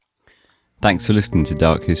Thanks for listening to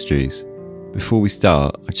Dark Histories. Before we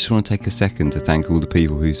start, I just want to take a second to thank all the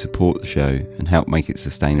people who support the show and help make it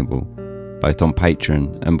sustainable, both on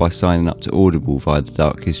Patreon and by signing up to Audible via the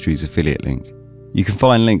Dark Histories affiliate link. You can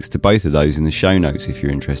find links to both of those in the show notes if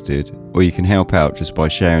you're interested, or you can help out just by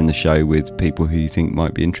sharing the show with people who you think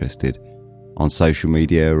might be interested, on social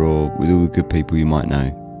media or with all the good people you might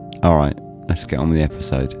know. Alright, let's get on with the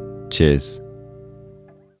episode. Cheers.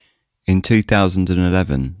 In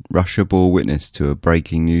 2011, Russia bore witness to a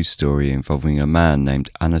breaking news story involving a man named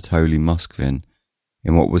Anatoly Moskvin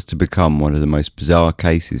in what was to become one of the most bizarre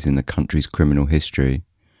cases in the country's criminal history.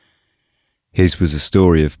 His was a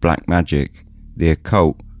story of black magic, the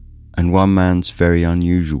occult, and one man's very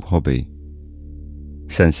unusual hobby.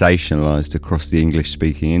 Sensationalised across the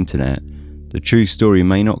English-speaking internet, the true story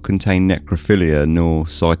may not contain necrophilia nor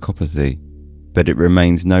psychopathy, but it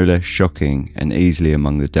remains no less shocking and easily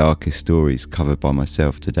among the darkest stories covered by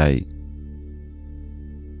myself to date.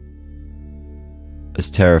 As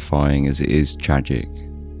terrifying as it is tragic.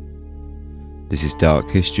 This is Dark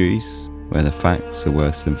Histories, where the facts are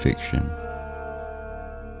worse than fiction.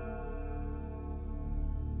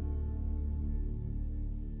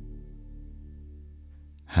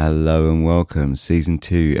 Hello and welcome, Season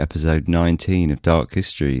 2, Episode 19 of Dark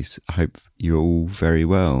Histories. I hope you're all very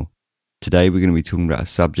well. Today we're going to be talking about a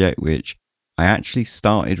subject which I actually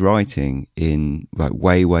started writing in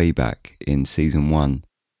way back in Season 1.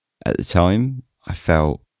 At the time, I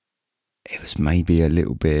felt it was maybe a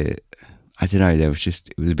little bit, I don't know, it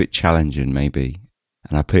was a bit challenging maybe,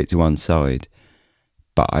 and I put it to one side.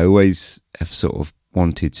 But I always have sort of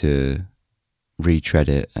wanted to retread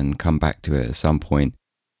it and come back to it at some point.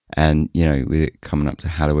 And, you know, with it coming up to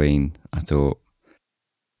Halloween, I thought,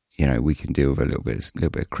 you know, we can deal with a little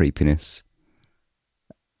bit of creepiness.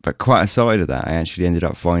 But quite aside of that, I actually ended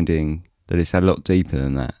up finding that it's a lot deeper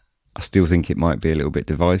than that. I still think it might be a little bit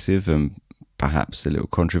divisive and perhaps a little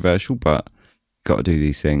controversial, but got to do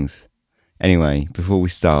these things. Anyway, before we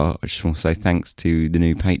start, I just want to say thanks to the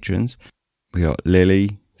new patrons. We got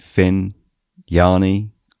Lily, Finn,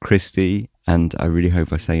 Yanni, Christy, and I really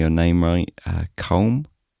hope I say your name right, Colm,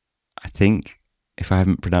 I think. If I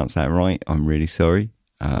haven't pronounced that right, I'm really sorry.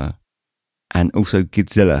 And also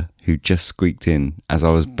Godzilla, who just squeaked in as I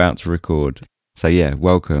was about to record. So yeah,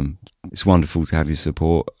 welcome. It's wonderful to have your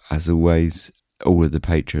support. As always, all of the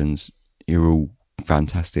patrons, you're all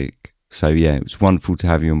fantastic. So yeah, it's wonderful to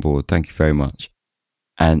have you on board. Thank you very much.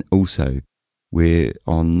 And also, we're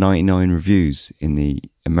on 99 reviews in the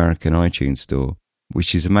American iTunes store,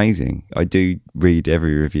 which is amazing. I do read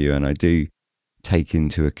every review and I do take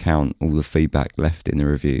into account all the feedback left in the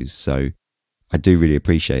reviews. So I do really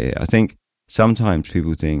appreciate it. I think sometimes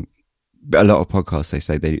people think, a lot of podcasts, they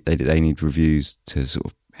say they need reviews to sort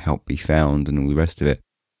of help be found and all the rest of it.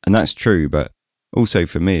 And that's true, but also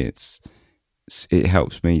for me, it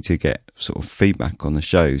helps me to get sort of feedback on the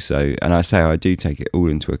show. So, and I say I do take it all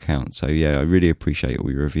into account. So yeah, I really appreciate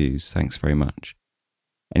all your reviews. Thanks very much.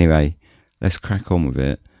 Anyway, let's crack on with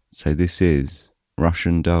it. So this is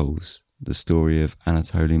Russian Dolls, the story of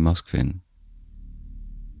Anatoly Moskvin.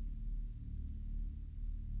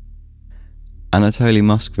 Anatoly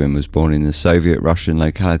Moskvin was born in the Soviet Russian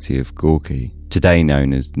locality of Gorky, today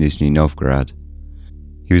known as Nizhny Novgorod.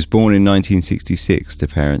 He was born in 1966 to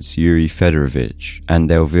parents Yuri Fedorovich and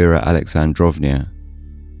Elvira Alexandrovna.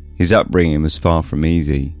 His upbringing was far from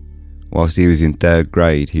easy. Whilst he was in third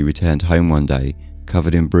grade, he returned home one day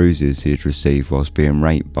covered in bruises he had received whilst being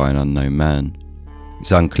raped by an unknown man.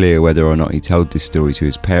 It's unclear whether or not he told this story to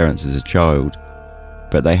his parents as a child,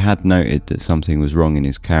 but they had noted that something was wrong in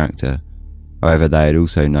his character. However, they had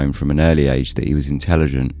also known from an early age that he was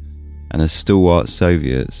intelligent, and as stalwart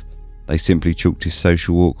Soviets, they simply chalked his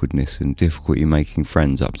social awkwardness and difficulty making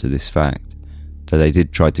friends up to this fact, though they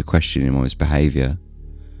did try to question him on his behaviour.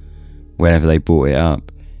 Whenever they brought it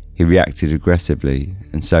up, he reacted aggressively,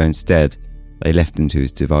 and so instead, they left him to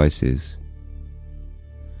his devices.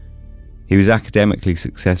 He was academically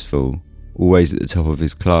successful, always at the top of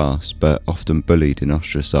his class, but often bullied and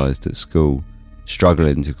ostracised at school,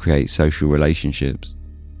 struggling to create social relationships.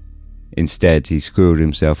 Instead, he squirreled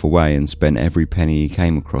himself away and spent every penny he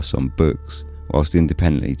came across on books, whilst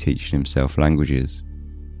independently teaching himself languages.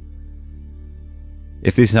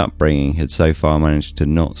 If this upbringing had so far managed to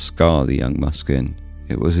not scar the young Moskvin,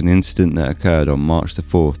 it was an incident that occurred on March the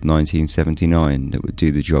 4th, 1979 that would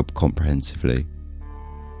do the job comprehensively.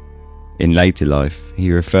 In later life,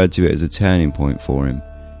 he referred to it as a turning point for him,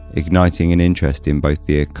 igniting an interest in both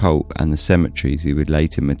the occult and the cemeteries he would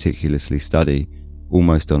later meticulously study,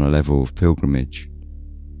 almost on a level of pilgrimage.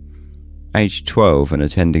 Aged 12 and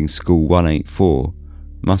attending School 184,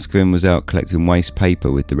 Moskvin was out collecting waste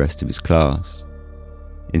paper with the rest of his class.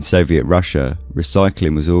 In Soviet Russia,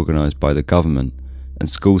 recycling was organised by the government, and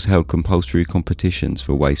schools held compulsory competitions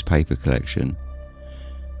for waste paper collection.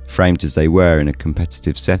 Framed as they were in a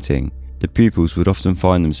competitive setting, the pupils would often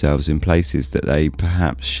find themselves in places that they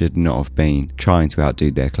perhaps should not have been, trying to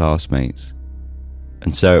outdo their classmates.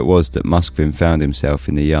 And so it was that Moskvin found himself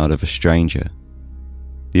in the yard of a stranger.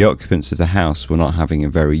 The occupants of the house were not having a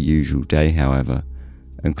very usual day, however,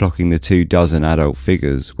 and clocking the 24 adult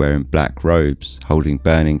figures wearing black robes, holding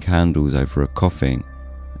burning candles over a coffin,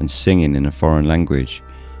 and singing in a foreign language,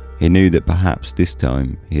 he knew that perhaps this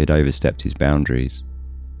time he had overstepped his boundaries.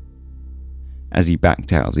 As he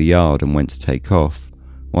backed out of the yard and went to take off,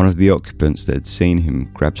 one of the occupants that had seen him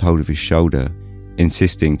grabbed hold of his shoulder,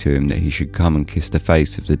 insisting to him that he should come and kiss the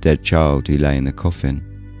face of the dead child who lay in the coffin.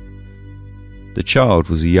 The child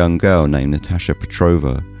was a young girl named Natasha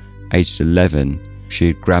Petrova. Aged 11, she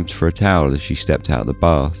had grabbed for a towel as she stepped out of the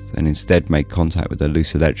bath and instead made contact with a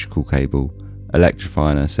loose electrical cable,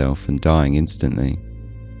 electrifying herself and dying instantly.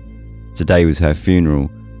 Today was her funeral,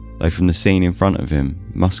 though from the scene in front of him,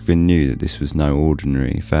 Moskvin knew that this was no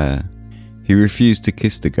ordinary affair. He refused to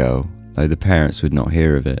kiss the girl, though the parents would not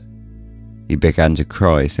hear of it. He began to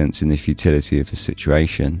cry, sensing the futility of the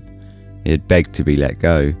situation. He had begged to be let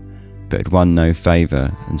go, but had won no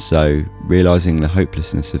favour, and so, realising the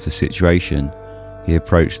hopelessness of the situation, he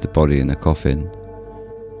approached the body in the coffin.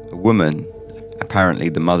 A woman, apparently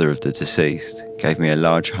the mother of the deceased, gave me a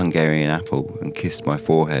large Hungarian apple and kissed my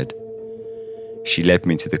forehead. She led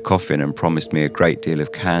me to the coffin and promised me a great deal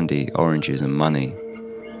of candy, oranges and money.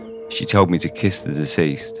 She told me to kiss the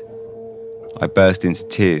deceased. I burst into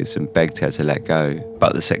tears and begged her to let go,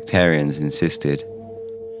 but the sectarians insisted.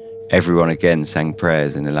 Everyone again sang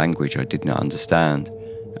prayers in a language I did not understand,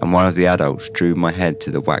 and one of the adults drew my head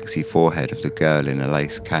to the waxy forehead of the girl in a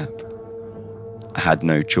lace cap. I had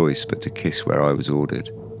no choice but to kiss where I was ordered.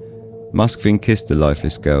 Moskvin kissed the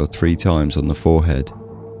lifeless girl 3 times on the forehead.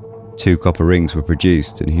 2 copper rings were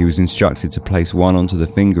produced, and he was instructed to place one onto the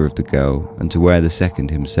finger of the girl and to wear the second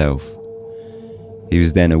himself. He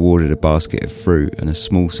was then awarded a basket of fruit and a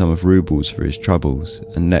small sum of rubles for his troubles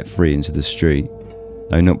and let free into the street,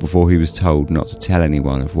 though not before he was told not to tell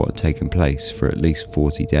anyone of what had taken place for at least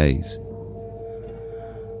 40 days.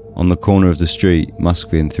 On the corner of the street,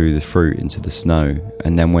 Moskvin threw the fruit into the snow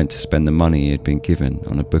and then went to spend the money he had been given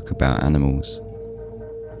on a book about animals.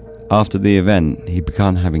 After the event, he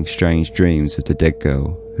began having strange dreams of the dead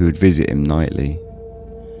girl who would visit him nightly.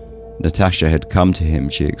 Natasha had come to him,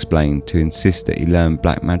 she explained, to insist that he learn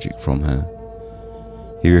black magic from her.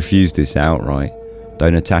 He refused this outright, though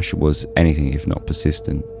Natasha was anything if not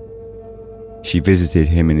persistent. She visited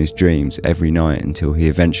him in his dreams every night until he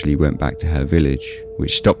eventually went back to her village,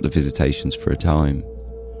 which stopped the visitations for a time.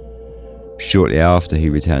 Shortly after he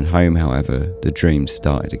returned home, however, the dreams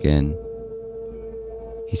started again.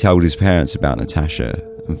 He told his parents about Natasha,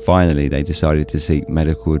 and finally they decided to seek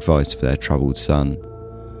medical advice for their troubled son.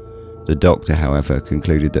 The doctor, however,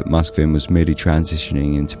 concluded that Moskvin was merely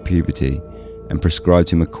transitioning into puberty and prescribed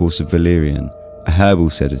him a course of valerian, a herbal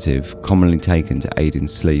sedative commonly taken to aid in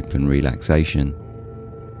sleep and relaxation.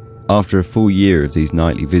 After a full year of these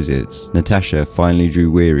nightly visits, Natasha finally drew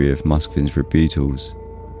weary of Moskvin's rebutals.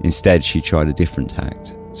 Instead, she tried a different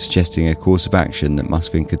tact, suggesting a course of action that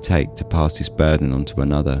Moskvin could take to pass this burden on to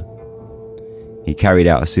another. He carried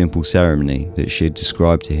out a simple ceremony that she had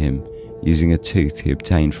described to him, using a tooth he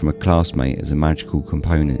obtained from a classmate as a magical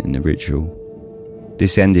component in the ritual.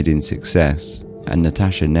 This ended in success, and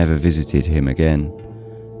Natasha never visited him again,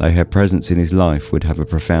 though her presence in his life would have a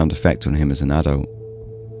profound effect on him as an adult.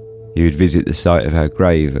 He would visit the site of her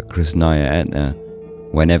grave at Krasnaya Etna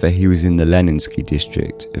whenever he was in the Leninsky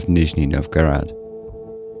district of Nizhny Novgorod.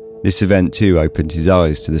 This event too opened his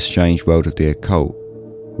eyes to the strange world of the occult,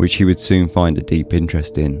 which he would soon find a deep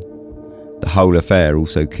interest in. The whole affair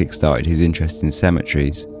also kick-started his interest in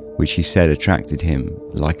cemeteries, which he said attracted him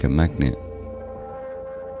like a magnet.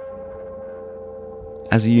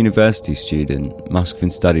 As a university student,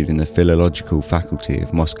 Moskvin studied in the philological faculty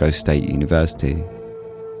of Moscow State University.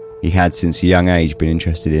 He had since a young age been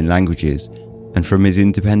interested in languages, and from his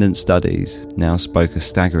independent studies now spoke a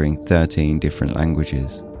staggering 13 different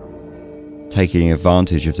languages. Taking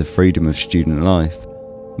advantage of the freedom of student life,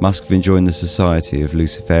 Moskvin joined the Society of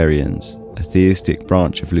Luciferians, a theistic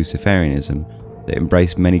branch of Luciferianism that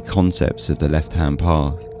embraced many concepts of the left-hand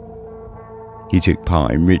path. He took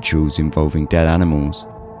part in rituals involving dead animals,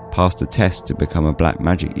 passed a test to become a black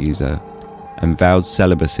magic user, and vowed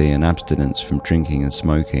celibacy and abstinence from drinking and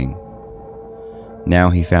smoking. Now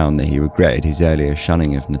he found that he regretted his earlier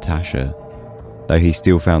shunning of Natasha, though he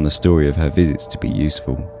still found the story of her visits to be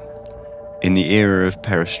useful. In the era of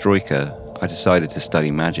perestroika, I decided to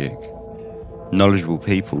study magic. Knowledgeable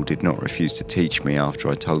people did not refuse to teach me after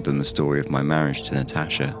I told them the story of my marriage to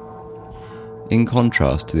Natasha. In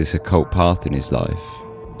contrast to this occult path in his life,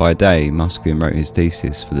 by day Moskvin wrote his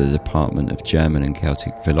thesis for the Department of German and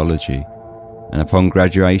Celtic Philology, and upon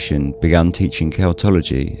graduation began teaching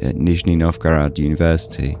Celtology at Nizhny Novgorod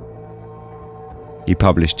University. He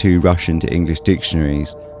published 2 Russian to English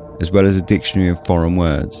dictionaries, as well as a dictionary of foreign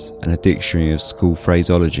words and a dictionary of school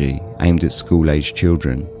phraseology aimed at school-aged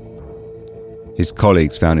children. His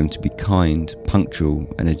colleagues found him to be kind, punctual,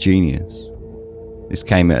 and a genius. This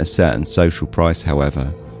came at a certain social price,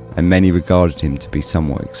 however, and many regarded him to be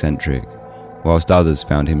somewhat eccentric, whilst others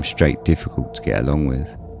found him straight difficult to get along with.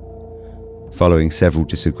 Following several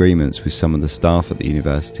disagreements with some of the staff at the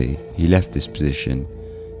university, he left this position,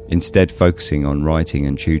 instead focusing on writing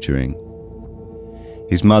and tutoring.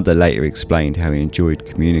 His mother later explained how he enjoyed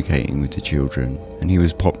communicating with the children, and he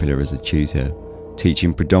was popular as a tutor,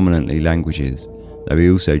 teaching predominantly languages, though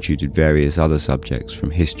he also tutored various other subjects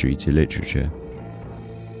from history to literature.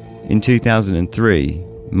 In 2003,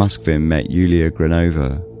 Moskvin met Yulia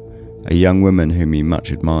Granova, a young woman whom he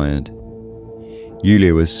much admired.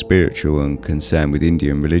 Yulia was spiritual and concerned with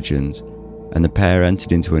Indian religions, and the pair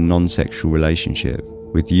entered into a non-sexual relationship,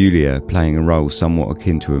 with Yulia playing a role somewhat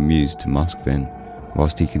akin to a muse to Moskvin,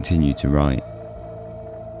 whilst he continued to write.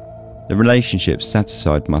 The relationship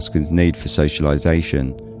satisfied Moskvin's need for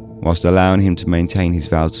socialisation, whilst allowing him to maintain his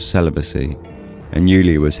vows of celibacy, and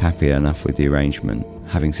Yulia was happy enough with the arrangement,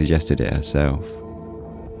 having suggested it herself.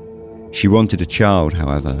 She wanted a child,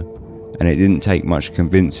 however, and it didn't take much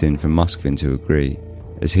convincing for Moskvin to agree,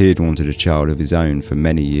 as he had wanted a child of his own for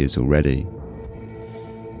many years already.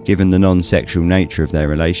 Given the non-sexual nature of their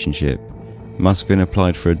relationship, Moskvin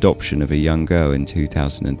applied for adoption of a young girl in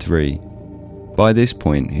 2003. By this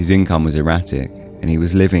point, his income was erratic, and he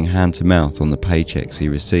was living hand-to-mouth on the paychecks he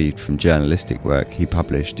received from journalistic work he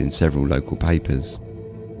published in several local papers.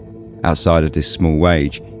 Outside of this small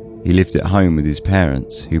wage, he lived at home with his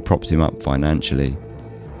parents, who propped him up financially.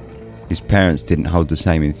 His parents didn't hold the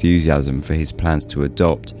same enthusiasm for his plans to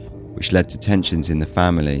adopt, which led to tensions in the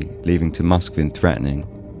family, leaving to Moskvin threatening,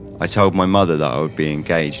 "I told my mother that I would be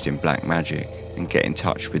engaged in black magic and get in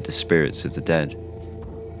touch with the spirits of the dead."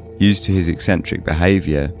 Used to his eccentric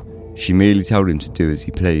behaviour, she merely told him to do as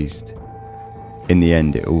he pleased. In the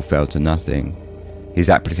end, it all fell to nothing. His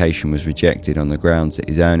application was rejected on the grounds that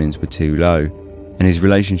his earnings were too low, and his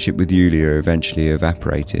relationship with Yulia eventually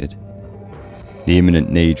evaporated. The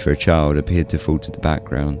imminent need for a child appeared to fall to the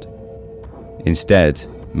background. Instead,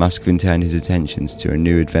 Moskvin turned his attentions to a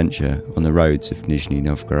new adventure on the roads of Nizhny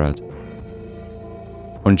Novgorod.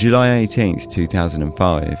 On July 18,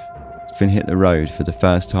 2005, Moskvin hit the road for the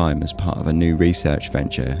first time as part of a new research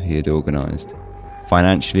venture he had organised,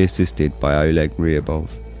 financially assisted by Oleg Ryabov,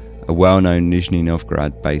 a well-known Nizhny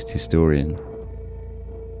Novgorod-based historian.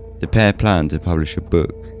 The pair planned to publish a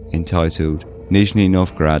book entitled Nizhny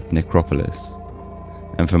Novgorod Necropolis,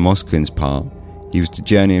 and for Moskvin's part, he was to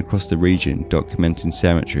journey across the region documenting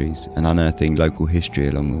cemeteries and unearthing local history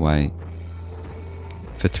along the way.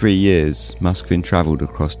 For 3 years, Moskvin travelled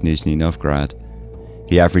across Nizhny Novgorod.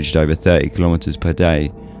 He averaged over 30 kilometres per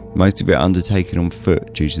day, most of it undertaken on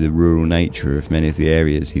foot due to the rural nature of many of the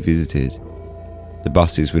areas he visited. The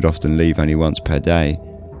buses would often leave only once per day,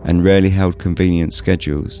 and rarely held convenient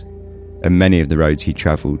schedules, and many of the roads he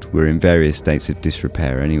travelled were in various states of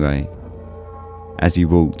disrepair anyway. As he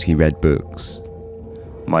walked, he read books.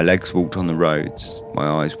 My legs walked on the roads, my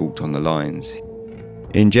eyes walked on the lines.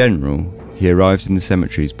 In general, he arrived in the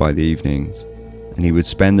cemeteries by the evenings, and he would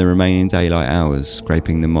spend the remaining daylight hours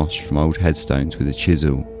scraping the moss from old headstones with a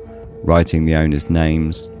chisel, writing the owners'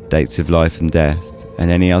 names, dates of life and death,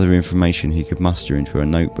 and any other information he could muster into a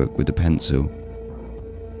notebook with a pencil.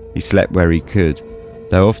 He slept where he could,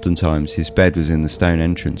 though oftentimes his bed was in the stone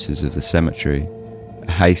entrances of the cemetery,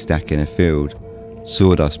 a haystack in a field,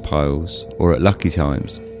 sawdust piles, or at lucky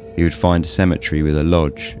times, he would find a cemetery with a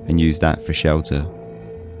lodge and use that for shelter.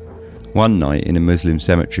 One night in a Muslim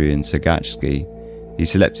cemetery in Sagachsky, he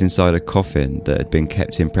slept inside a coffin that had been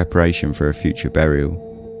kept in preparation for a future burial.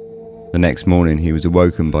 The next morning he was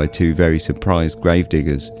awoken by 2 very surprised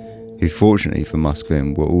gravediggers, who fortunately for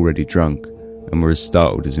Moskvin were already drunk and were as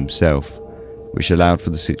startled as himself, which allowed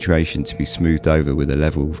for the situation to be smoothed over with a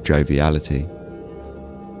level of joviality.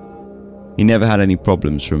 He never had any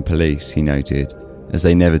problems from police, he noted, as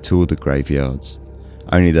they never toured the graveyards,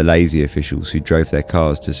 only the lazy officials who drove their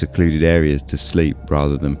cars to secluded areas to sleep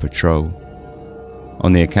rather than patrol.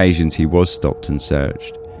 On the occasions he was stopped and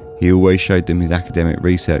searched, he always showed them his academic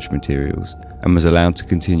research materials and was allowed to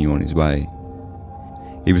continue on his way.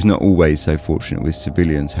 He was not always so fortunate with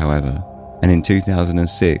civilians, however, and in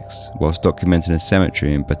 2006, whilst documenting a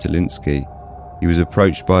cemetery in Betalinski, he was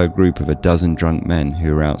approached by a group of a dozen drunk men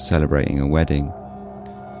who were out celebrating a wedding.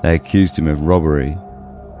 They accused him of robbery.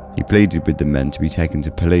 He pleaded with the men to be taken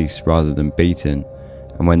to police rather than beaten,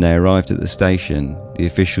 and when they arrived at the station, the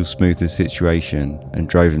officials smoothed the situation and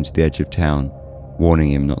drove him to the edge of town,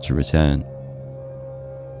 warning him not to return.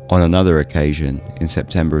 On another occasion, in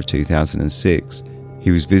September of 2006, he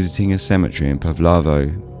was visiting a cemetery in Pavlovo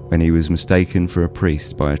when he was mistaken for a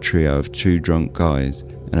priest by a trio of two drunk guys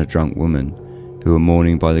and a drunk woman who were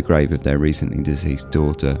mourning by the grave of their recently deceased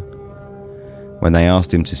daughter. When they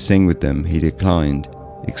asked him to sing with them, he declined,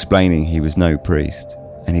 explaining he was no priest,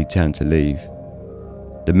 and he turned to leave.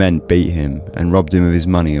 The men beat him and robbed him of his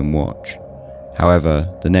money and watch.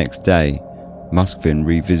 However, the next day, Moskvin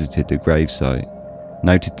revisited the gravesite,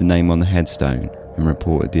 noted the name on the headstone, and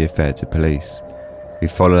reported the affair to police, who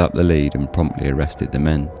followed up the lead and promptly arrested the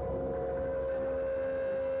men.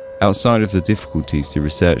 Outside of the difficulties the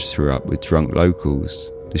research threw up with drunk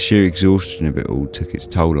locals, the sheer exhaustion of it all took its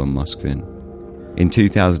toll on Moskvin. In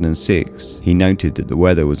 2006, he noted that the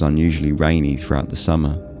weather was unusually rainy throughout the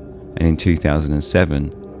summer, and in 2007,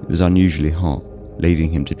 it was unusually hot,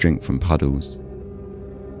 leading him to drink from puddles.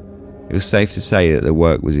 It was safe to say that the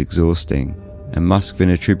work was exhausting, and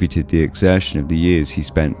Moskvin attributed the exertion of the years he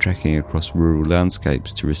spent trekking across rural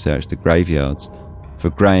landscapes to research the graveyards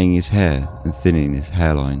for greying his hair and thinning his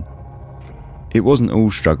hairline. It wasn't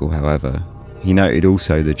all struggle, however. He noted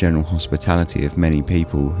also the general hospitality of many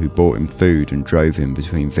people who bought him food and drove him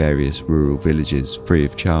between various rural villages free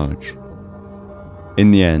of charge.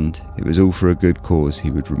 In the end, it was all for a good cause,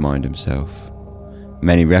 he would remind himself.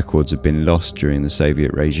 Many records had been lost during the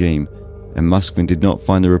Soviet regime, and Moskvin did not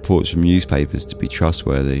find the reports from newspapers to be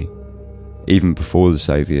trustworthy. Even before the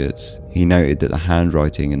Soviets, he noted that the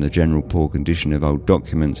handwriting and the general poor condition of old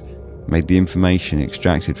documents made the information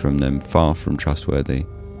extracted from them far from trustworthy.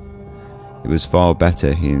 It was far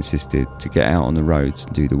better, he insisted, to get out on the roads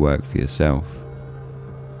and do the work for yourself.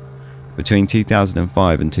 Between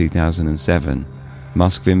 2005 and 2007,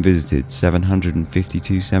 Moskvin visited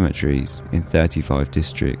 752 cemeteries in 35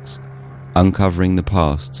 districts, uncovering the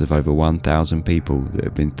pasts of over 1,000 people that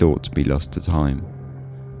had been thought to be lost to time.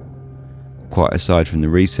 Quite aside from the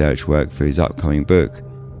research work for his upcoming book,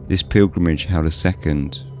 this pilgrimage held a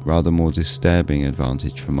second, rather more disturbing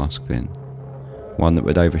advantage for Moskvin, one that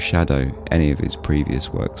would overshadow any of his previous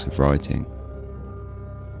works of writing.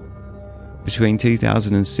 Between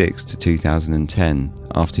 2006 to 2010,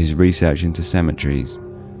 after his research into cemeteries,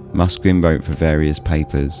 Moskvin wrote for various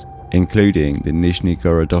papers, including the Nizhny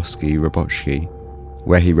Gorodovsky Rabochki,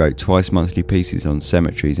 where he wrote twice-monthly pieces on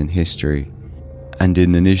cemeteries and history, and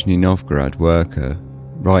in the Nizhny Novgorod Worker,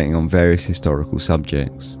 writing on various historical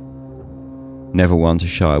subjects. Never one to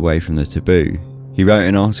shy away from the taboo, he wrote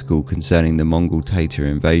an article concerning the Mongol-Tatar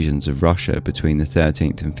invasions of Russia between the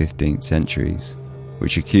 13th and 15th centuries,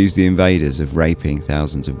 which accused the invaders of raping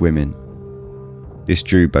thousands of women. This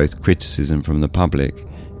drew both criticism from the public,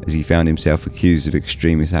 as he found himself accused of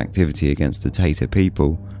extremist activity against the Tatar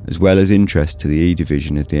people, as well as interest to the E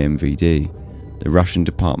Division of the MVD, the Russian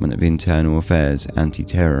Department of Internal Affairs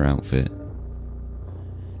anti-terror outfit.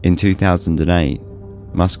 In 2008,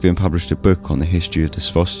 Moskvin published a book on the history of the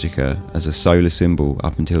swastika as a solar symbol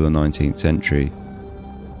up until the 19th century.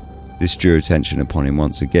 This drew attention upon him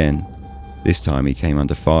once again. This time he came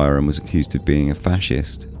under fire and was accused of being a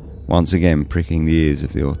fascist, once again pricking the ears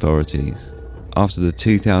of the authorities. After the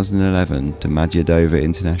 2011 Domodedovo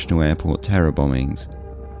International Airport terror bombings,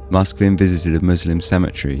 Moskvin visited a Muslim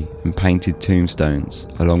cemetery and painted tombstones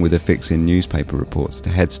along with affixing newspaper reports to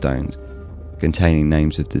headstones containing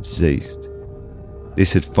names of the deceased.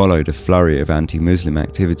 This had followed a flurry of anti-Muslim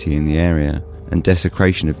activity in the area and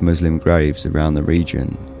desecration of Muslim graves around the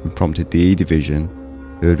region, and prompted the E Division,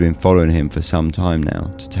 who had been following him for some time now,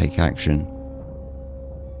 to take action.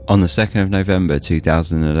 On the 2nd of November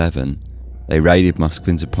 2011, they raided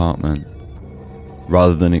Moskvin's apartment.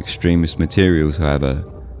 Rather than extremist materials, however,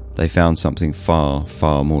 they found something far,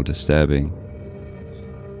 far more disturbing.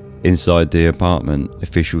 Inside the apartment,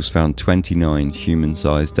 officials found 29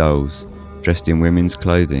 human-sized dolls, dressed in women's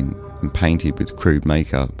clothing and painted with crude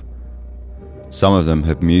makeup. Some of them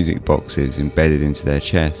had music boxes embedded into their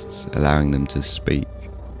chests, allowing them to speak.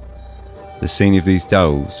 The scene of these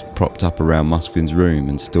dolls, propped up around Moskvin's room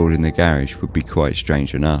and stored in the garage, would be quite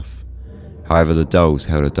strange enough. However, the dolls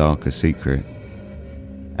held a darker secret.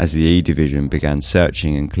 As the E Division began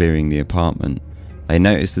searching and clearing the apartment, They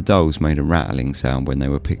noticed the dolls made a rattling sound when they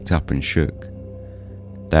were picked up and shook.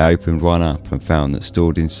 They opened one up and found that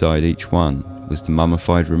stored inside each one was the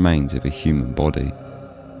mummified remains of a human body.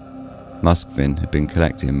 Moskvin had been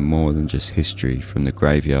collecting more than just history from the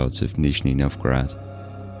graveyards of Nizhny Novgorod.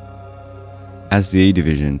 As the E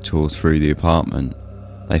Division tore through the apartment,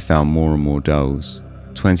 they found more and more dolls,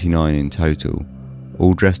 29 in total,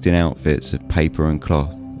 all dressed in outfits of paper and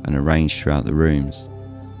cloth and arranged throughout the rooms.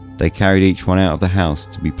 They carried each one out of the house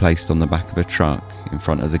to be placed on the back of a truck in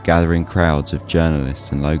front of the gathering crowds of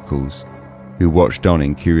journalists and locals who watched on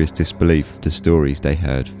in curious disbelief of the stories they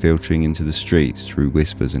heard filtering into the streets through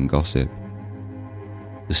whispers and gossip.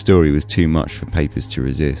 The story was too much for papers to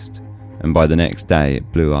resist, and by the next day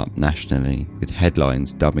it blew up nationally with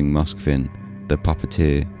headlines dubbing Moskvin the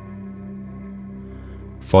puppeteer.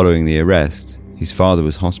 Following the arrest, his father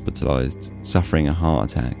was hospitalised, suffering a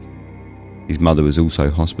heart attack. His mother was also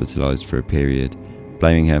hospitalised for a period,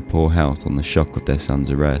 blaming her poor health on the shock of their son's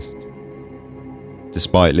arrest.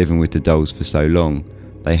 Despite living with the dolls for so long,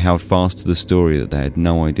 they held fast to the story that they had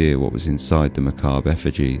no idea what was inside the macabre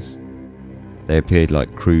effigies. They appeared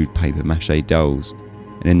like crude papier-mâché dolls,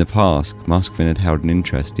 and in the past, Moskvin had held an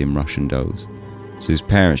interest in Russian dolls, so his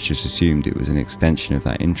parents just assumed it was an extension of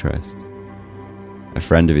that interest. A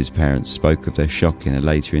friend of his parents spoke of their shock in a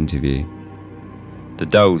later interview. The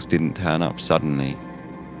dolls didn't turn up suddenly.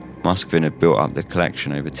 Moskvin had built up the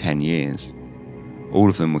collection over 10 years. All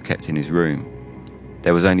of them were kept in his room.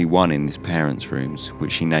 There was only one in his parents' rooms,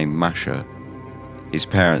 which he named Masha. His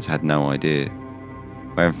parents had no idea.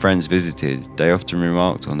 When friends visited, they often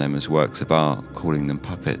remarked on them as works of art, calling them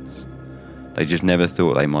puppets. They just never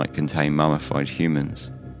thought they might contain mummified humans.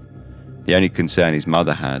 The only concern his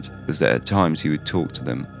mother had was that at times he would talk to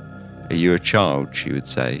them. "Are you a child?" she would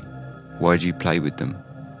say. "Why do you play with them?"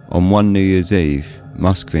 On one New Year's Eve,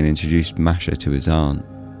 Moskvin introduced Masha to his aunt,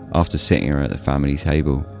 after sitting her at the family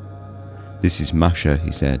table. "This is Masha,"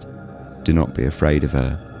 he said. "Do not be afraid of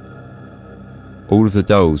her." All of the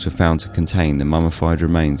dolls were found to contain the mummified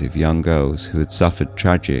remains of young girls who had suffered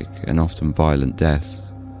tragic and often violent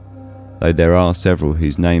deaths. Though there are several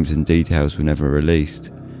whose names and details were never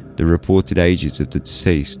released, the reported ages of the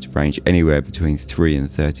deceased range anywhere between 3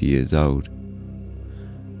 and 30 years old.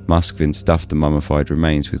 Moskvin stuffed the mummified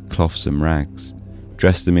remains with cloths and rags,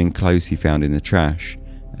 dressed them in clothes he found in the trash,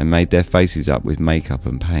 and made their faces up with makeup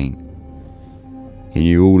and paint. He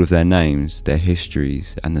knew all of their names, their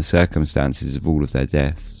histories, and the circumstances of all of their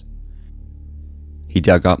deaths. He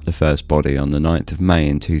dug up the first body on the 9th of May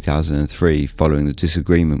in 2003 following the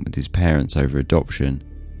disagreement with his parents over adoption,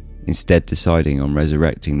 instead deciding on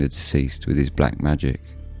resurrecting the deceased with his black magic.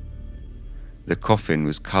 The coffin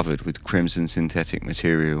was covered with crimson synthetic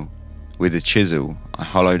material. With a chisel, I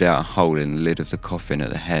hollowed out a hole in the lid of the coffin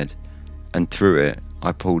at the head, and through it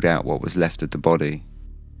I pulled out what was left of the body.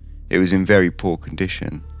 It was in very poor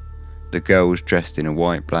condition. The girl was dressed in a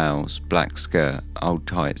white blouse, black skirt, old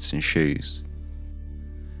tights and shoes.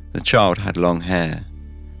 The child had long hair.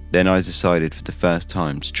 Then I decided for the first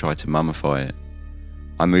time to try to mummify it.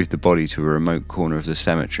 I moved the body to a remote corner of the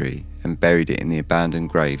cemetery and buried it in the abandoned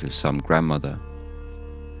grave of some grandmother.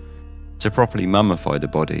 To properly mummify the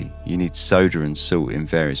body, you need soda and salt in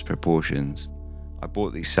various proportions. I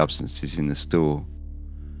bought these substances in the store.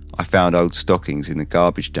 I found old stockings in the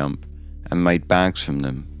garbage dump and made bags from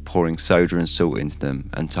them, pouring soda and salt into them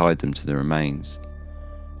and tied them to the remains.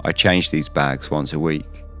 I changed these bags once a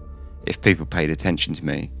week. If people paid attention to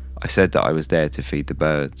me, I said that I was there to feed the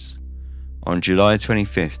birds. On July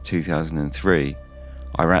 25th, 2003,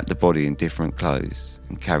 I wrapped the body in different clothes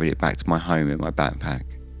and carried it back to my home in my backpack.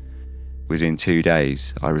 Within 2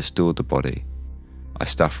 days, I restored the body. I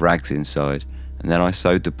stuffed rags inside, and then I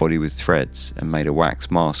sewed the body with threads and made a wax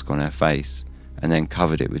mask on her face, and then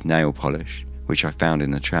covered it with nail polish, which I found in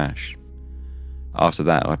the trash. After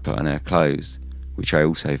that, I put on her clothes, which I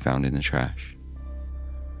also found in the trash.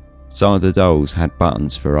 Some of the dolls had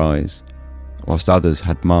buttons for eyes, whilst others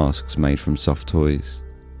had masks made from soft toys.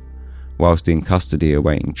 Whilst in custody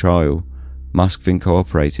awaiting trial, Moskvin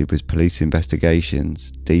cooperated with police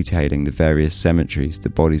investigations detailing the various cemeteries the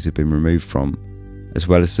bodies had been removed from, as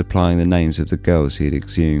well as supplying the names of the girls he had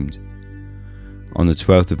exhumed. On the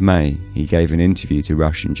 12th of May, he gave an interview to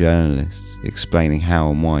Russian journalists explaining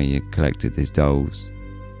how and why he had collected his dolls.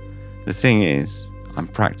 "The thing is, I'm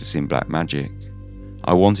practicing black magic.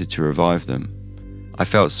 I wanted to revive them. I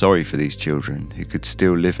felt sorry for these children who could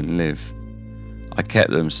still live and live. I kept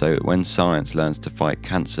them so that when science learns to fight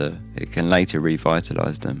cancer, it can later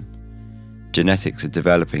revitalise them. Genetics are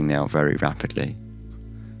developing now very rapidly.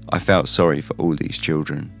 I felt sorry for all these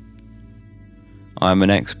children." I am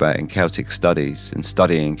an expert in Celtic studies and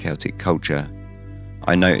studying Celtic culture.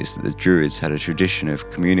 I noticed that the Druids had a tradition of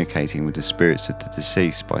communicating with the spirits of the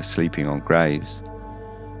deceased by sleeping on graves.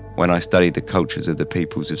 When I studied the cultures of the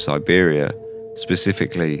peoples of Siberia,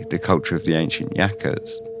 specifically the culture of the ancient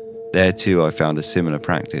Yakuts, there too I found a similar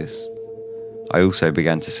practice. I also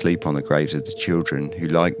began to sleep on the graves of the children who,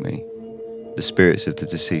 like me, the spirits of the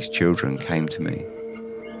deceased children came to me.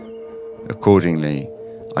 Accordingly,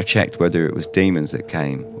 I checked whether it was demons that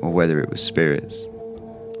came or whether it was spirits.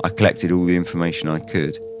 I collected all the information I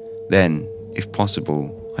could. Then, if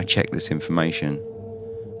possible, I checked this information.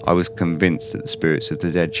 I was convinced that the spirits of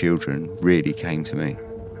the dead children really came to me.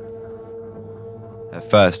 At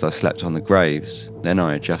first I slept on the graves, then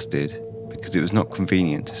I adjusted, because it was not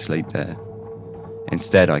convenient to sleep there.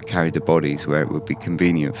 Instead I carried the bodies where it would be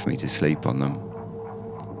convenient for me to sleep on them.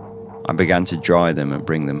 I began to dry them and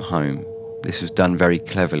bring them home. This was done very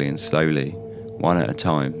cleverly and slowly, one at a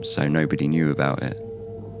time, so nobody knew about it.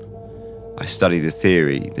 I studied the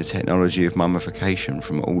theory, the technology of mummification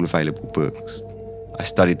from all available books. I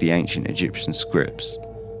studied the ancient Egyptian scripts.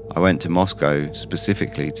 I went to Moscow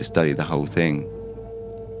specifically to study the whole thing.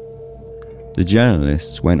 The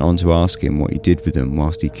journalists went on to ask him what he did with them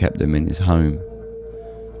whilst he kept them in his home.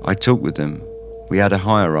 I talked with them. We had a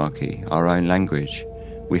hierarchy, our own language.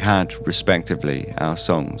 We had, respectively, our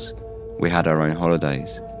songs. We had our own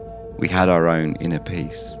holidays. We had our own inner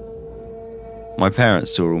peace. My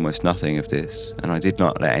parents saw almost nothing of this, and I did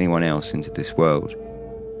not let anyone else into this world.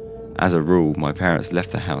 As a rule, my parents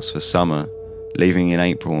left the house for summer, leaving in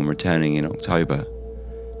April and returning in October.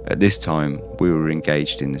 At this time, we were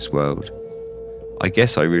engaged in this world. I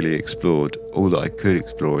guess I really explored all that I could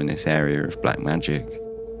explore in this area of black magic.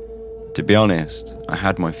 To be honest, I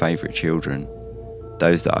had my favourite children.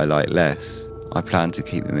 Those that I liked less, I planned to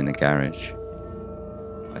keep them in the garage.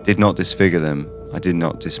 I did not disfigure them, I did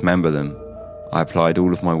not dismember them. I applied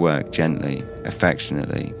all of my work gently,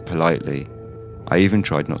 affectionately, politely. I even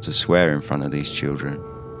tried not to swear in front of these children.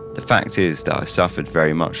 The fact is that I suffered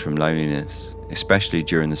very much from loneliness, especially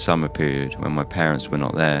during the summer period when my parents were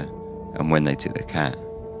not there, and when they took the cat.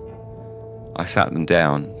 I sat them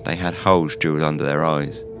down, they had holes drilled under their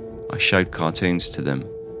eyes. I showed cartoons to them.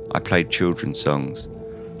 I played children's songs.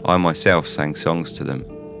 I myself sang songs to them.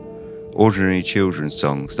 Ordinary children's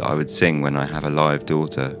songs that I would sing when I have a live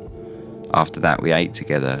daughter. After that we ate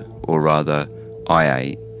together, or rather, I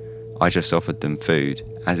ate. I just offered them food,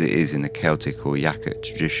 as it is in the Celtic or Yakut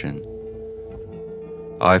tradition.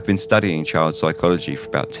 I have been studying child psychology for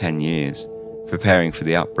about 10 years, preparing for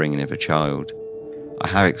the upbringing of a child. I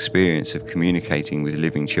have experience of communicating with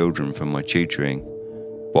living children from my tutoring.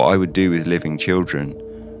 What I would do with living children,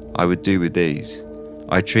 I would do with these.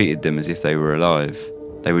 I treated them as if they were alive.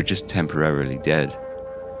 They were just temporarily dead.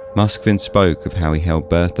 Muskvin spoke of how he held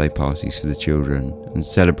birthday parties for the children and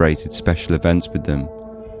celebrated special events with them.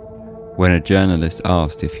 When a journalist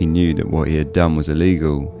asked if he knew that what he had done was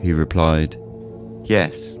illegal, he replied,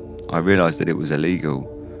 "Yes, I realised that it was illegal.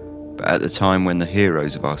 But at the time when the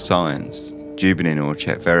heroes of our science, Dubinin or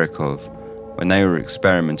Chetverikov, when they were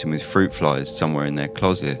experimenting with fruit flies somewhere in their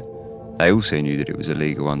closet, they also knew that it was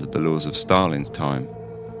illegal under the laws of Stalin's time.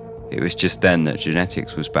 It was just then that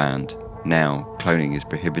genetics was banned. Now, cloning is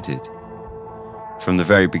prohibited. From the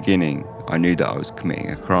very beginning, I knew that I was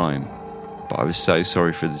committing a crime, but I was so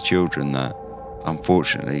sorry for the children that,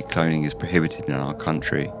 unfortunately, cloning is prohibited in our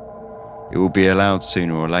country. It will be allowed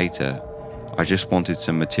sooner or later. I just wanted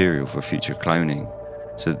some material for future cloning,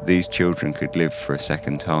 so that these children could live for a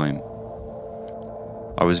second time.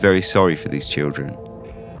 I was very sorry for these children.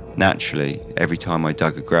 Naturally, every time I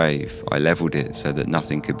dug a grave, I levelled it so that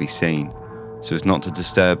nothing could be seen, so as not to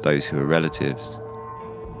disturb those who were relatives.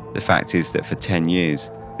 The fact is that for 10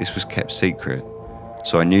 years, this was kept secret,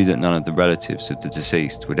 so I knew that none of the relatives of the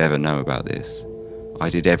deceased would ever know about this. I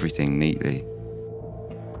did everything neatly.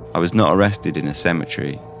 I was not arrested in a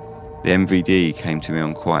cemetery. The MVD came to me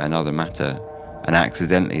on quite another matter, and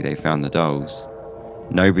accidentally they found the dolls.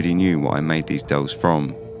 Nobody knew what I made these dolls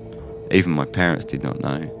from. Even my parents did not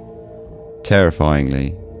know. Terrifyingly,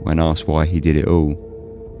 when asked why he did it all,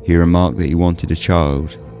 he remarked that he wanted a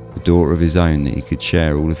child, a daughter of his own that he could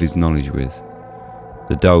share all of his knowledge with.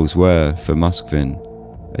 The dolls were, for Muskvin,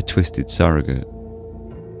 a twisted surrogate.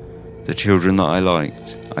 The children that I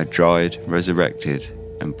liked, I dried, resurrected,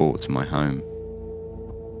 and brought to my home.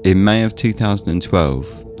 In May of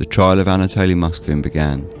 2012, the trial of Anatoly Muskvin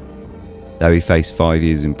began. Though he faced 5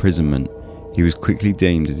 years imprisonment, he was quickly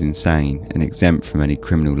deemed as insane and exempt from any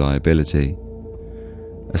criminal liability.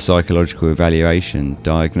 A psychological evaluation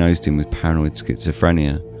diagnosed him with paranoid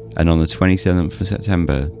schizophrenia, and on the 27th of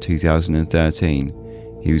September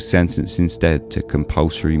 2013, he was sentenced instead to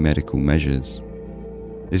compulsory medical measures.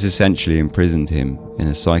 This essentially imprisoned him in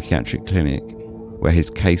a psychiatric clinic where his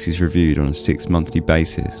case is reviewed on a 6-monthly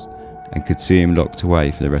basis and could see him locked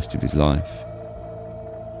away for the rest of his life.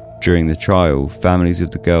 During the trial, families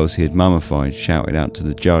of the girls he had mummified shouted out to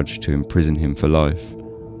the judge to imprison him for life,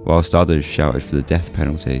 whilst others shouted for the death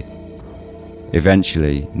penalty.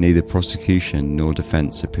 Eventually, neither prosecution nor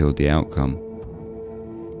defence appealed the outcome.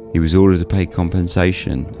 He was ordered to pay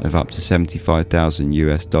compensation of up to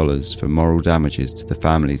 $75,000 for moral damages to the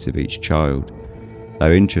families of each child,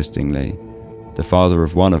 though interestingly, the father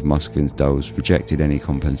of one of Moskvin's dolls rejected any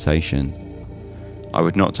compensation. "I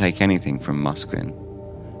would not take anything from Moskvin.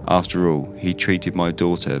 After all, he treated my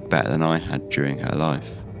daughter better than I had during her life.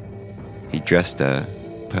 He dressed her,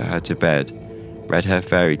 put her to bed, read her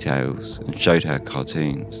fairy tales, and showed her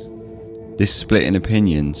cartoons." This split in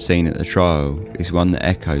opinion seen at the trial is one that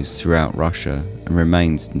echoes throughout Russia and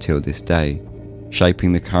remains until this day,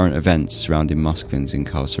 shaping the current events surrounding Moskvin's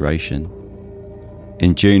incarceration.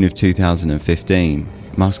 In June of 2015,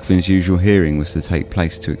 Moskvin's usual hearing was to take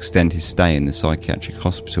place to extend his stay in the psychiatric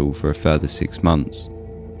hospital for a further 6 months.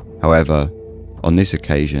 However, on this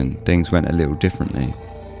occasion, things went a little differently.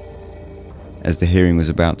 As the hearing was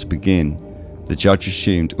about to begin, the judge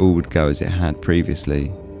assumed all would go as it had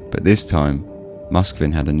previously, but this time,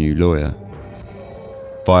 Moskvin had a new lawyer.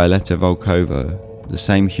 Violetta Volkova, the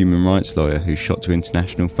same human rights lawyer who shot to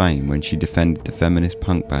international fame when she defended the feminist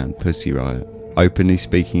punk band Pussy Riot, openly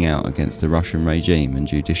speaking out against the Russian regime and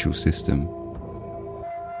judicial system.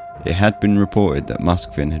 It had been reported that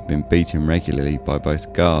Moskvin had been beaten regularly by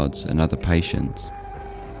both guards and other patients,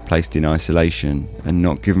 placed in isolation and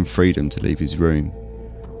not given freedom to leave his room,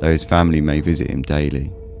 though his family may visit him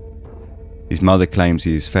daily. His mother claims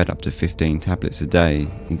he is fed up to 15 tablets a day,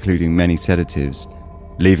 including many sedatives,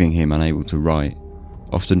 leaving him unable to write,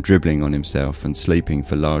 often dribbling on himself and sleeping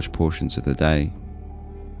for large portions of the day.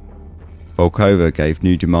 Volkova gave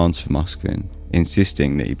new demands for Moskvin,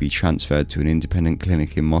 insisting that he be transferred to an independent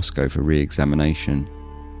clinic in Moscow for re-examination,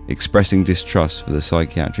 expressing distrust for the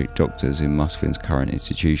psychiatric doctors in Moskvin's current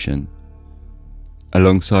institution.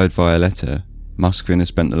 Alongside Violetta, Moskvin has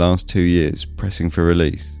spent the last 2 years pressing for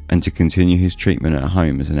release and to continue his treatment at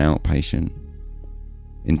home as an outpatient.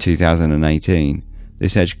 In 2018,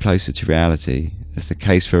 this edged closer to reality as the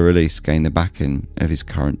case for release gained the backing of his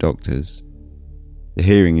current doctors. The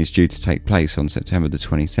hearing is due to take place on September the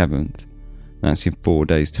 27th. That's in 4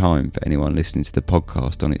 days' time for anyone listening to the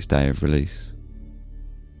podcast on its day of release.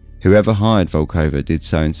 Whoever hired Volkova did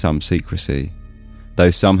so in some secrecy,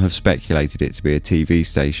 though some have speculated it to be a TV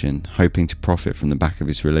station hoping to profit from the back of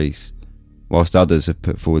his release, whilst others have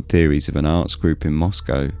put forward theories of an arts group in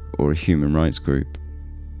Moscow or a human rights group.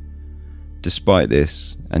 Despite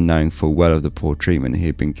this, and knowing full well of the poor treatment he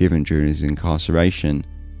had been given during his incarceration,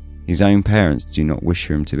 his own parents do not wish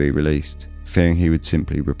for him to be released, fearing he would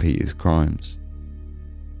simply repeat his crimes.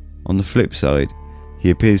 On the flip side, he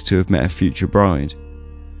appears to have met a future bride,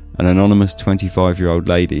 an anonymous 25-year-old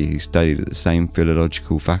lady who studied at the same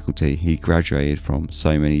philological faculty he graduated from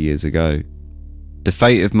so many years ago. The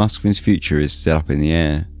fate of Moskvin's future is still up in the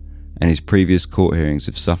air, and his previous court hearings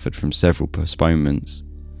have suffered from several postponements.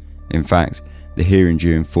 In fact, the hearing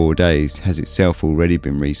due in 4 days has itself already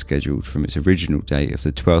been rescheduled from its original date of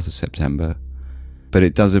the 12th of September, but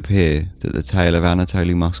it does appear that the tale of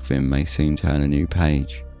Anatoly Moskvin may soon turn a new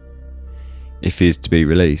page. If he is to be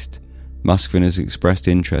released, Moskvin has expressed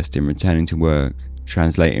interest in returning to work,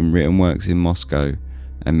 translating written works in Moscow,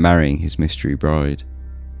 and marrying his mystery bride.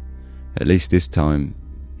 At least this time,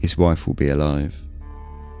 his wife will be alive.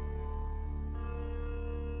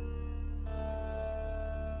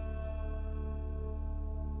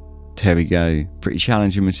 There we go, pretty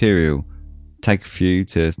challenging material. Take a few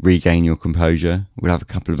to regain your composure. We'll have a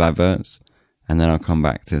couple of adverts, and then I'll come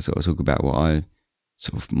back to sort of talk about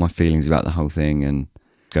my feelings about the whole thing and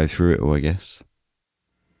go through it all, I guess.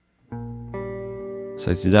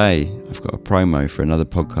 So today, I've got a promo for another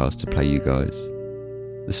podcast to play you guys.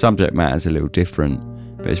 The subject matter is a little different,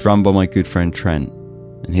 but it's run by my good friend Trent,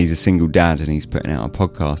 and he's a single dad and he's putting out a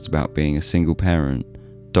podcast about being a single parent,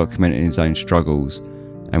 documenting his own struggles,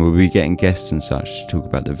 and we'll be getting guests and such to talk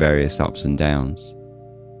about the various ups and downs.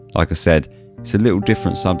 Like I said, it's a little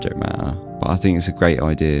different subject matter, but I think it's a great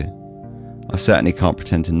idea. I certainly can't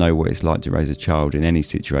pretend to know what it's like to raise a child in any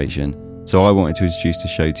situation, so I wanted to introduce the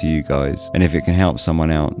show to you guys, and if it can help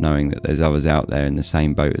someone out knowing that there's others out there in the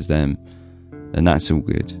same boat as them, then that's all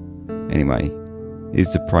good. Anyway,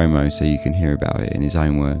 here's the promo so you can hear about it in his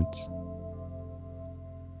own words.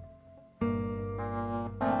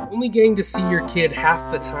 Only getting to see your kid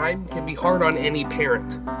half the time can be hard on any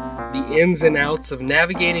parent. The ins and outs of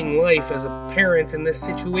navigating life as a parent in this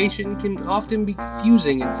situation can often be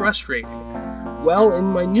confusing and frustrating. Well, in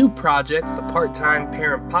my new project, the Part-Time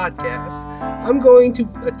Parent Podcast, I'm going to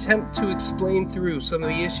attempt to explain through some of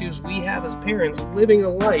the issues we have as parents living a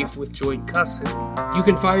life with joint custody. You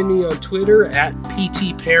can find me on Twitter at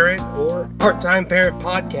PTParent or Part-Time Parent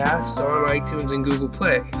Podcast on iTunes and Google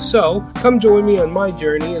Play. So, come join me on my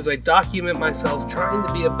journey as I document myself trying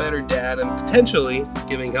to be a better dad and potentially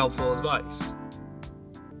giving helpful advice.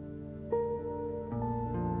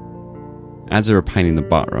 Ads are a pain in the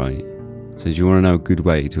butt, right? So do you want to know a good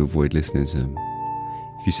way to avoid listening to them?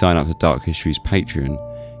 If you sign up to Dark History's Patreon,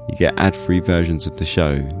 you get ad-free versions of the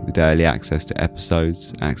show with early access to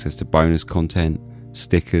episodes, access to bonus content,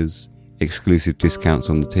 stickers, exclusive discounts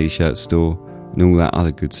on the t-shirt store, and all that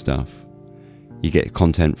other good stuff. You get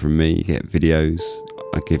content from me, you get videos,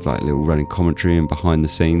 I give like little running commentary and behind the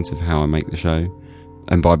scenes of how I make the show.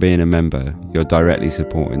 And by being a member, you're directly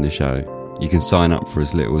supporting the show. You can sign up for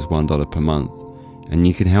as little as $1 per month, and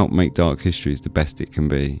you can help make Dark Histories the best it can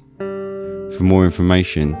be. For more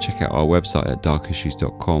information, check out our website at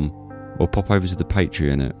darkhistories.com or pop over to the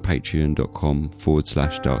Patreon at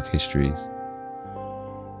patreon.com/darkhistories.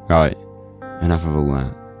 Right, enough of all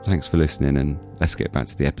that. Thanks for listening, and let's get back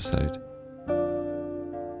to the episode.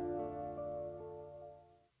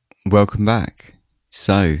 Welcome back.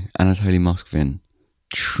 So, Anatoly Moskvin,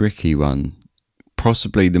 tricky one.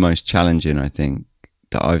 Possibly the most challenging, I think,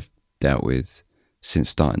 that I've dealt with since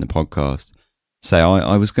starting the podcast. So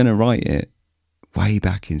I was going to write it way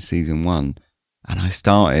back in season 1, and I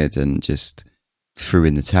started and just threw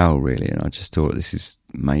in the towel really, and I just thought this is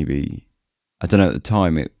maybe, I don't know, at the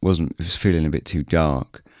time it was feeling a bit too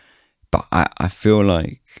dark, but I feel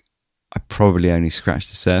like I probably only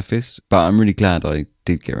scratched the surface, but I'm really glad I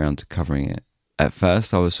did get around to covering it. At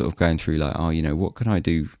first I was sort of going through like, what can I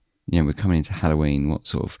do? We're coming into Halloween, what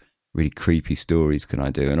sort of really creepy stories can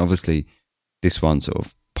I do? And obviously this one sort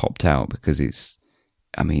of popped out because you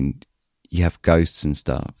have ghosts and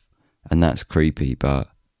stuff, and that's creepy,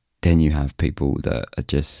 but then you have people that are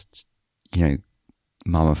just,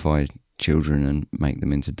 mummify children and make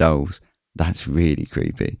them into dolls. That's really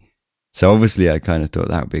creepy. So obviously I kind of thought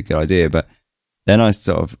that would be a good idea, but then I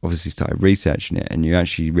sort of obviously started researching it, and you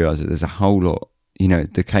actually realise that there's a whole lot,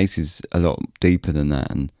 the case is a lot deeper than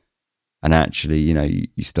that, and actually,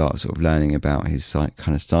 you start sort of learning about his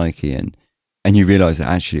kind of psyche, and you realise that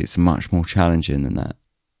actually it's much more challenging than that.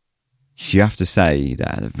 So you have to say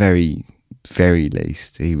that at the very, very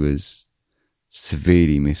least, he was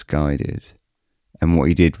severely misguided, and what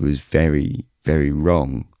he did was very, very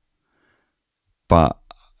wrong. But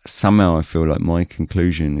somehow I feel like my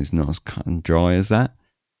conclusion is not as cut and dry as that.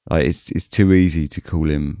 Like it's too easy to call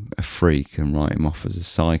him a freak and write him off as a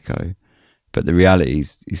psycho, but the reality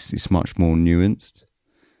is it's much more nuanced.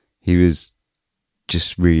 He was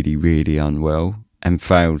just really, really unwell and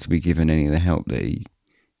failed to be given any of the help that he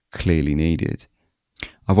clearly needed.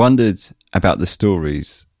 I wondered about the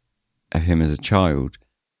stories of him as a child.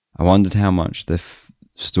 I wondered how much the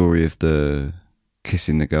story of the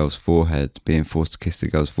kissing the girl's forehead, being forced to kiss the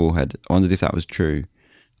girl's forehead, I wondered if that was true.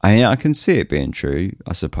 I can see it being true,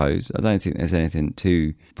 I suppose. I don't think there's anything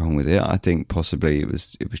too wrong with it. I think possibly it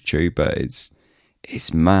was true, but it's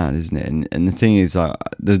mad, isn't it? And the thing is,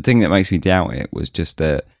 the thing that makes me doubt it was just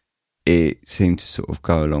that it seemed to sort of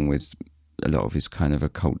go along with a lot of his kind of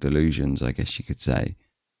occult delusions, I guess you could say.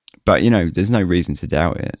 But, there's no reason to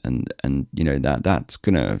doubt it. And that's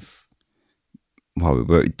going to have,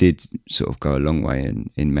 it did sort of go a long way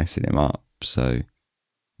in messing him up. So,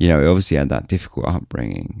 he obviously had that difficult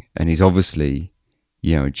upbringing, and he's obviously,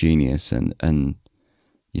 a genius. And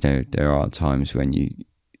there are times when you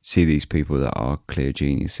see these people that are clear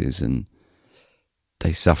geniuses and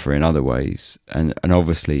they suffer in other ways. And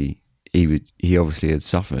obviously he obviously had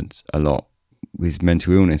suffered a lot with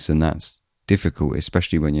mental illness, and that's difficult,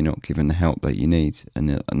 especially when you're not given the help that you need. And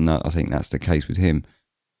that, I think that's the case with him.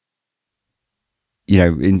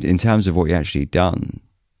 In terms of what he actually done,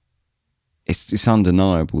 it's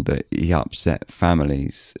undeniable that he upset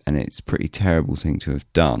families, and it's a pretty terrible thing to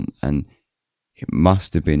have done, and it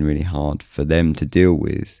must have been really hard for them to deal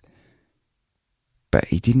with. But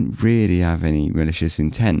he didn't really have any malicious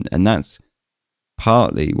intent, and that's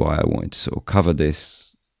partly why I wanted to sort of cover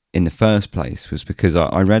this in the first place, was because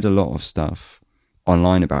I read a lot of stuff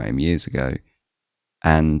online about him years ago,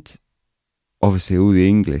 and obviously all the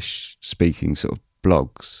English speaking sort of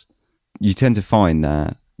blogs, you tend to find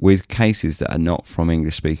that with cases that are not from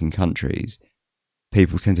English speaking countries,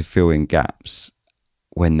 people tend to fill in gaps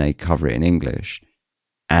when they cover it in English.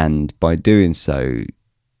 And by doing so,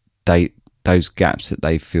 those gaps that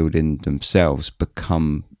they filled in themselves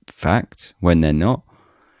become fact when they're not.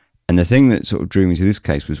 And the thing that sort of drew me to this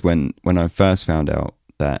case was when I first found out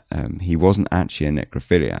that he wasn't actually a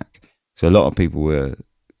necrophiliac. So a lot of people were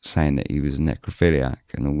saying that he was a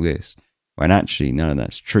necrophiliac and all this, when actually none of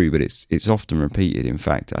that's true, but it's often repeated. In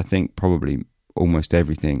fact, I think probably almost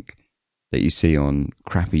everything that you see on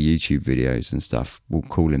crappy YouTube videos and stuff will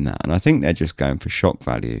call him that. And I think they're just going for shock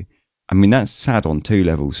value. I mean, that's sad on two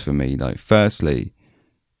levels for me. Like, firstly,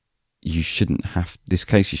 you shouldn't have, this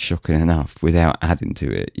case is shocking enough without adding to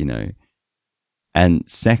it, you know. And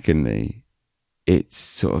secondly, it's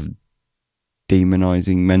sort of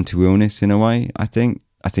demonizing mental illness in a way. I think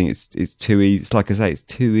it's too easy. It's like I say, it's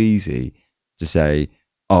too easy to say,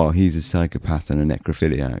 oh, he's a psychopath and a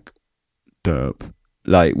necrophiliac. Derp.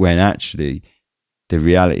 Like, when actually the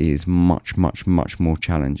reality is much, much, much more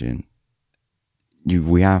challenging.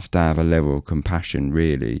 We have to have a level of compassion,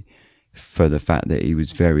 really, for the fact that he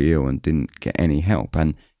was very ill and didn't get any help.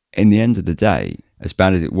 And in the end of the day, as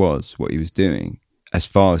bad as it was, what he was doing, as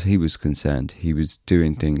far as he was concerned, he was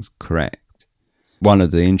doing things correct. One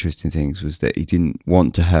of the interesting things was that he didn't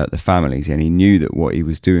want to hurt the families, and he knew that what he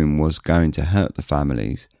was doing was going to hurt the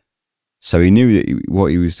families. So he knew that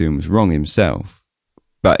what he was doing was wrong himself,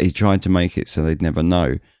 but he tried to make it so they'd never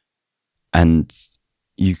know. And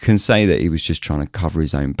you can say that he was just trying to cover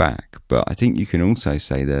his own back, but I think you can also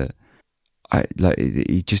say that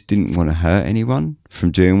he just didn't want to hurt anyone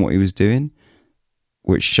from doing what he was doing,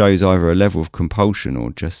 which shows either a level of compulsion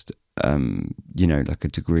or just, like a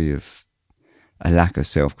degree of a lack of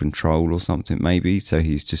self-control or something maybe. So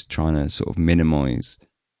he's just trying to sort of minimize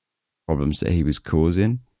problems that he was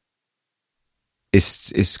causing.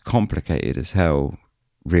 It's complicated as hell,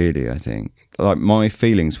 really, I think. Like, my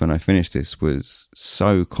feelings when I finished this was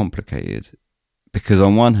so complicated, because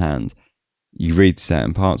on one hand, you read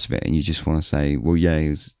certain parts of it and you just want to say, well, yeah, he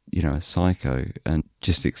was, a psycho, and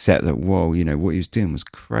just accept that, whoa, what he was doing was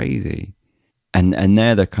crazy. And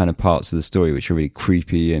they're the kind of parts of the story which are really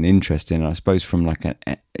creepy and interesting. And I suppose from like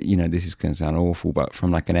this is going to sound awful, but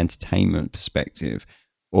from like an entertainment perspective,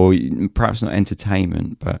 or perhaps not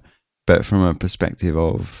entertainment, but from a perspective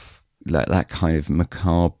of like that kind of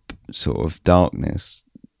macabre sort of darkness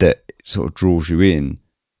that sort of draws you in.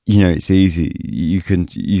 It's easy. You can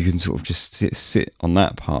sort of just sit on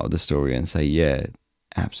that part of the story and say, yeah,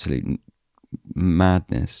 absolute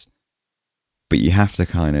madness. But you have to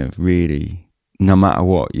kind of really, no matter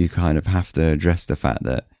what, you kind of have to address the fact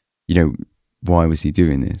that, why was he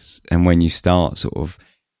doing this? And when you start sort of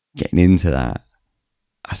getting into that,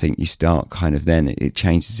 I think you start kind of then, it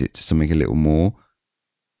changes it to something a little more,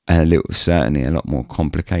 and certainly a lot more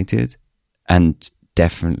complicated, and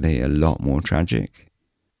definitely a lot more tragic.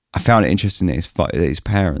 I found it interesting that his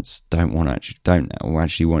parents don't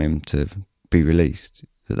actually want him to be released.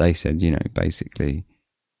 That they said, basically,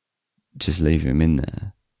 just leave him in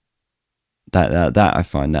there. That I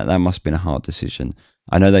find that must have been a hard decision.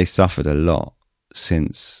 I know they suffered a lot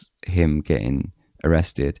since him getting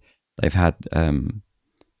arrested. They've had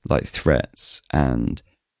threats, and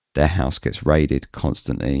their house gets raided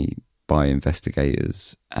constantly by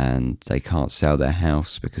investigators, and they can't sell their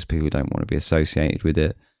house because people don't want to be associated with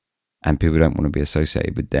it, and people don't want to be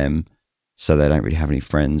associated with them, so they don't really have any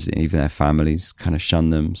friends, and even their families kind of shun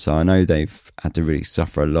them. So I know they've had to really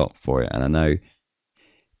suffer a lot for it, and I know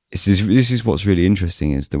this is what's really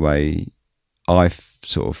interesting, is the way I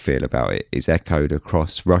sort of feel about it is echoed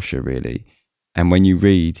across Russia, really. And when you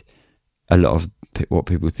read a lot of what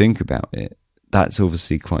people think about it, that's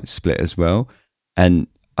obviously quite split as well. And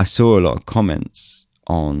I saw a lot of comments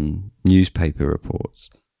on newspaper reports,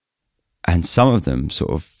 and some of them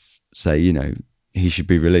sort of say, he should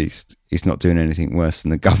be released. He's not doing anything worse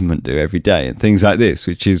than the government do every day, and things like this,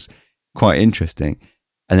 which is quite interesting.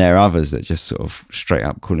 And there are others that just sort of straight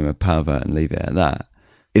up call him a pervert and leave it at that.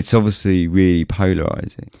 It's obviously really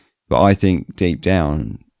polarizing, but I think deep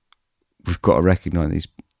down, we've got to recognize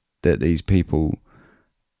that these people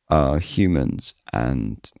are humans.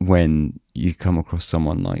 And when you come across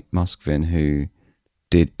someone like Moskvin, who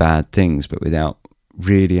did bad things but without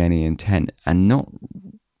really any intent, and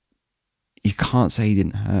you can't say he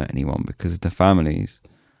didn't hurt anyone, because of the families.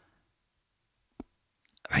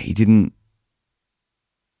 He didn't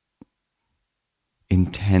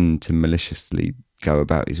intend to maliciously go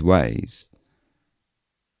about his ways.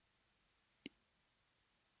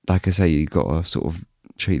 Like I say, you've got to sort of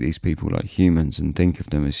treat these people like humans and think of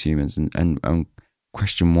them as humans, and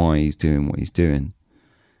question why he's doing what he's doing.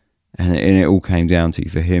 And it all came down to,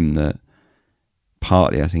 for him, that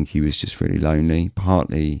partly I think he was just really lonely,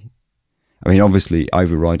 partly, I mean, obviously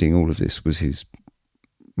overriding all of this was his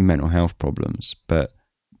mental health problems, but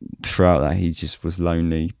throughout that he just was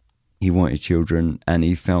lonely. He wanted children, and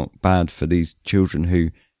he felt bad for these children who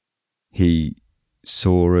he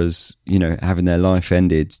saw as, you know, having their life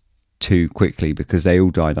ended too quickly because they all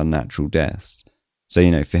died unnatural deaths. So, you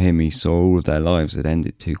know, for him, he saw all of their lives had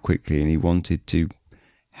ended too quickly, and he wanted to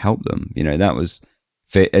help them. You know, that was,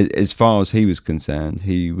 as far as he was concerned,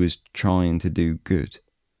 he was trying to do good.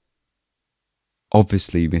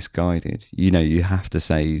 Obviously misguided. You know, you have to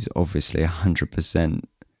say he's obviously 100%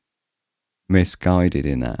 misguided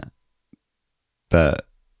in that. But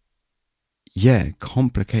yeah,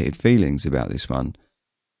 complicated feelings about this one.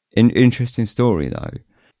 Interesting story though.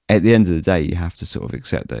 At the end of the day, you have to sort of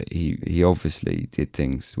accept that he obviously did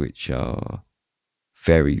things which are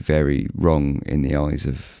very, very wrong in the eyes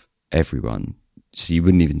of everyone. So you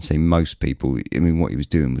wouldn't even say most people. I mean, what he was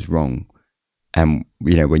doing was wrong. And,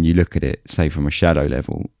 you know, when you look at it, say from a shadow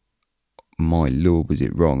level, my lord, was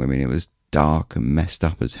it wrong? I mean, it was dark and messed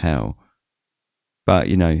up as hell. But,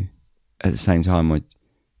 you know, at the same time,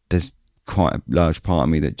 there's quite a large part of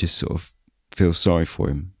me that just sort of feels sorry for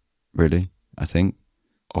him, really, I think.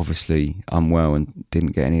 Obviously unwell and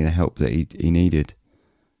didn't get any of the help that he needed.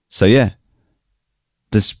 So yeah,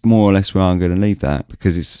 that's more or less where I'm going to leave that,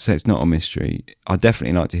 because it's not a mystery. I'd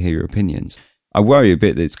definitely like to hear your opinions. I worry a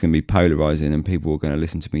bit that it's going to be polarising and people are going to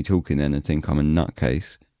listen to me talking then and think I'm a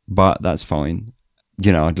nutcase, but that's fine.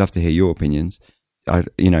 You know, I'd love to hear your opinions. Let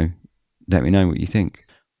me know what you think.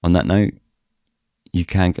 On that note, you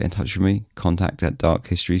can get in touch with me,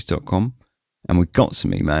 contact@darkhistories.com, and we've got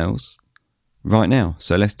some emails right now,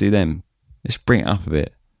 so let's do them. Let's bring it up a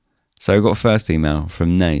bit. So we've got a first email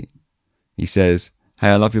from Nate. He says, "Hey,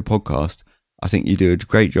 I love your podcast. I think you do a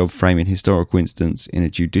great job framing historical incidents in a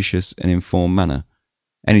judicious and informed manner.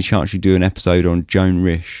 Any chance you do an episode on Joan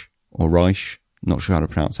Risch, or Reich? Not sure how to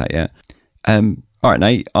pronounce that yet." Alright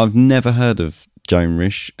Nate, I've never heard of Joan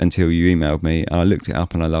Risch until you emailed me. I looked it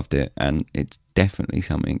up and I loved it, and it's definitely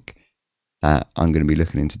something that I'm going to be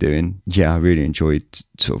looking into doing. Yeah, I really enjoyed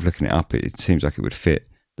sort of looking it up. It seems like it would fit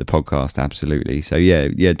the podcast absolutely. So yeah,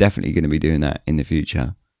 definitely going to be doing that in the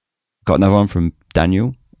future. Got another one from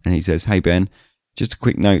Daniel, and he says, "Hey Ben, just a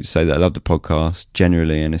quick note to say that I love the podcast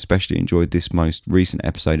generally, and especially enjoyed this most recent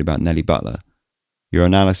episode about Nellie Butler. Your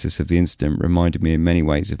analysis of the incident reminded me in many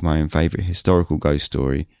ways of my own favourite historical ghost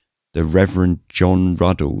story, the Reverend John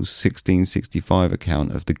Ruddle's 1665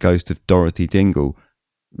 account of the ghost of Dorothy Dingle."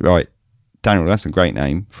 Right, Daniel, that's a great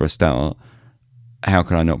name for a start. How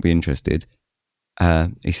can I not be interested?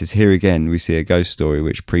 He says, "Here again, we see a ghost story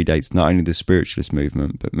which predates not only the spiritualist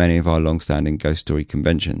movement, but many of our long-standing ghost story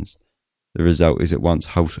conventions. The result is at once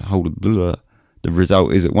wholly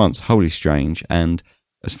strange and,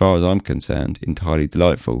 as far as I'm concerned, entirely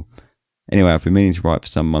delightful. Anyway, I've been meaning to write for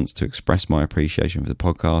some months to express my appreciation for the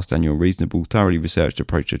podcast and your reasonable, thoroughly researched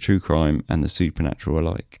approach to true crime and the supernatural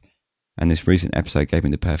alike. And this recent episode gave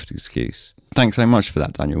me the perfect excuse." Thanks so much for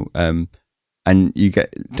that, Daniel. And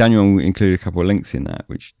Daniel included a couple of links in that,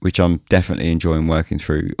 which I'm definitely enjoying working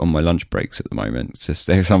through on my lunch breaks at the moment. It's just,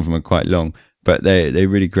 some of them are quite long, but they're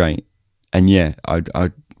really great. And yeah,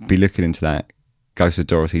 I'd be looking into that Ghost of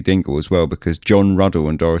Dorothy Dingle as well, because John Ruddle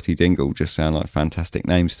and Dorothy Dingle just sound like fantastic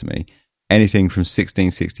names to me. Anything from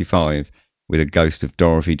 1665 with a ghost of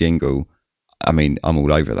Dorothy Dingle, I mean, I'm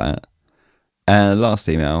all over that. Last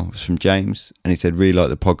email was from James, and he said, "Really like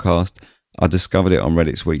the podcast. I discovered it on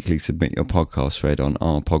Reddit's weekly Submit Your Podcast thread on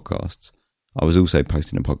our podcasts. I was also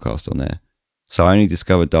posting a podcast on there. So I only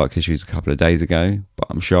discovered Dark Histories a couple of days ago, but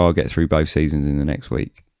I'm sure I'll get through both seasons in the next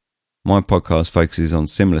week. My podcast focuses on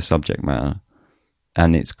similar subject matter,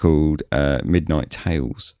 and it's called Midnight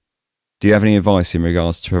Tales. Do you have any advice in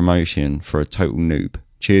regards to promotion for a total noob?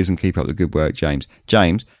 Cheers and keep up the good work, James."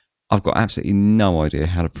 James, I've got absolutely no idea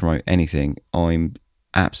how to promote anything. I'm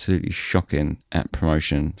absolutely shocking at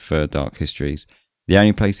promotion for Dark Histories. The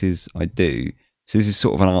only places I do, so this is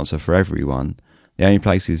sort of an answer for everyone, the only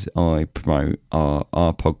places I promote are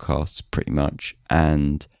our podcasts pretty much,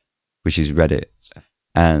 and which is Reddit,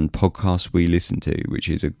 and Podcasts We Listen To, which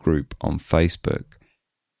is a group on Facebook.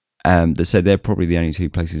 So they're probably the only two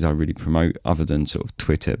places I really promote, other than sort of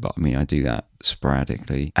Twitter, but I mean, I do that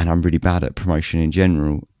sporadically, and I'm really bad at promotion in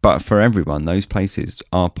general. But for everyone, those places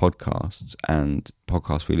are podcasts and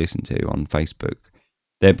Podcasts We Listen To on Facebook.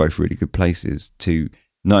 They're both really good places to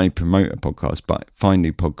not only promote a podcast, but find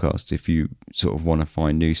new podcasts if you sort of want to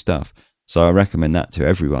find new stuff. So I recommend that to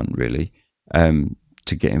everyone, really,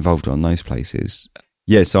 to get involved on those places.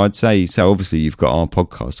 Yeah, so I'd say, so obviously you've got our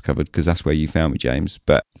podcast covered because that's where you found me, James.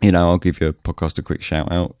 But, I'll give your podcast a quick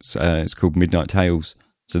shout out. It's called Midnight Tales.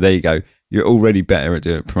 So there you go. You're already better at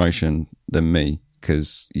doing promotion than me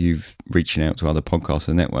because you've reaching out to other podcasts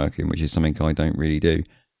and networking, which is something I don't really do.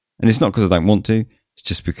 And it's not because I don't want to. It's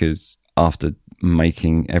just because after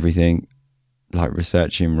making everything, like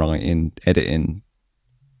researching, writing, editing,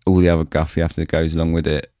 all the other guff that goes along with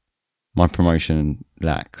it, my promotion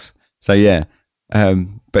lacks. So yeah,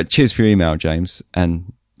 but cheers for your email, James.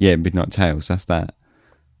 And yeah, Midnight Tales, that's that.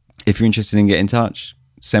 If you're interested in getting in touch,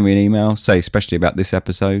 send me an email, say especially about this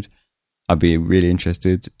episode. I'd be really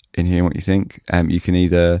interested in hearing what you think. You can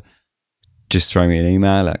either just throw me an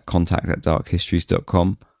email at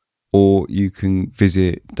contact@darkhistories.com, or you can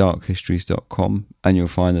visit darkhistories.com and you'll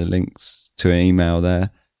find the links to an email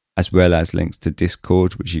there, as well as links to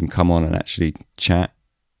Discord, which you can come on and actually chat.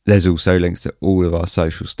 There's also links to all of our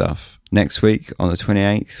social stuff. Next week, on the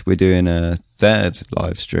 28th, we're doing a third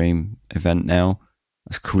live stream event now.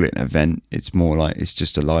 Let's call it an event. It's more like it's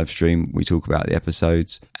just a live stream. We talk about the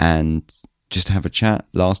episodes and just have a chat.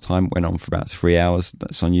 Last time went on for about 3 hours.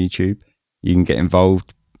 That's on YouTube. You can get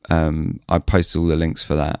involved. I post all the links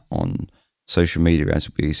for that on social media as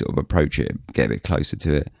we sort of approach it, get a bit closer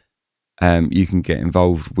to it. You can get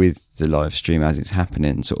involved with the live stream as it's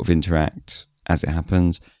happening, sort of interact as it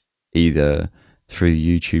happens, either through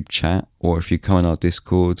the YouTube chat, or if you come on our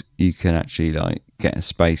Discord, you can actually like get a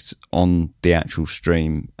space on the actual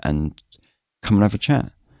stream and come and have a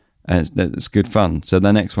chat. And it's good fun. So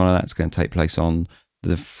the next one of that's going to take place on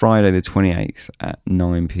the Friday the 28th at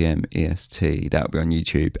 9 p.m. EST. That'll be on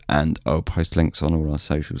YouTube, and I'll post links on all our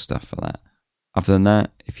social stuff for that. Other than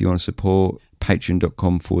that, if you want to support,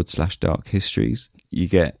 patreon.com/darkhistories, you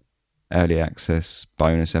get early access,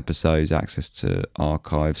 bonus episodes, access to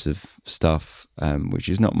archives of stuff, which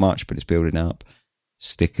is not much, but it's building up,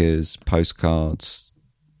 stickers, postcards,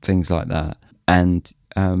 things like that, and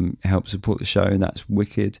help support the show, and that's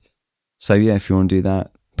wicked. So yeah, if you want to do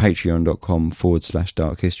that,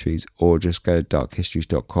 patreon.com/darkhistories, or just go to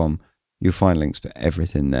darkhistories.com. You'll find links for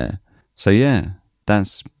everything there. So yeah,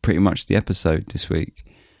 that's pretty much the episode this week.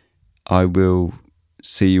 I will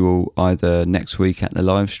see you all either next week at the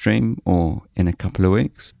live stream or in a couple of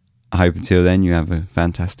weeks. I hope until then you have a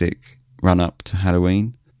fantastic run up to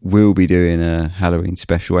Halloween. We'll be doing a Halloween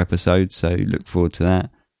special episode, so look forward to that.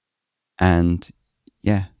 And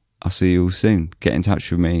yeah, I'll see you all soon. Get in touch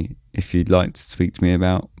with me if you'd like to speak to me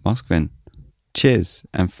about Moskvin. Cheers.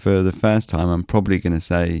 And for the first time, I'm probably going to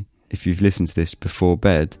say, if you've listened to this before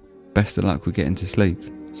bed, best of luck with getting to sleep.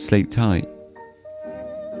 Sleep tight.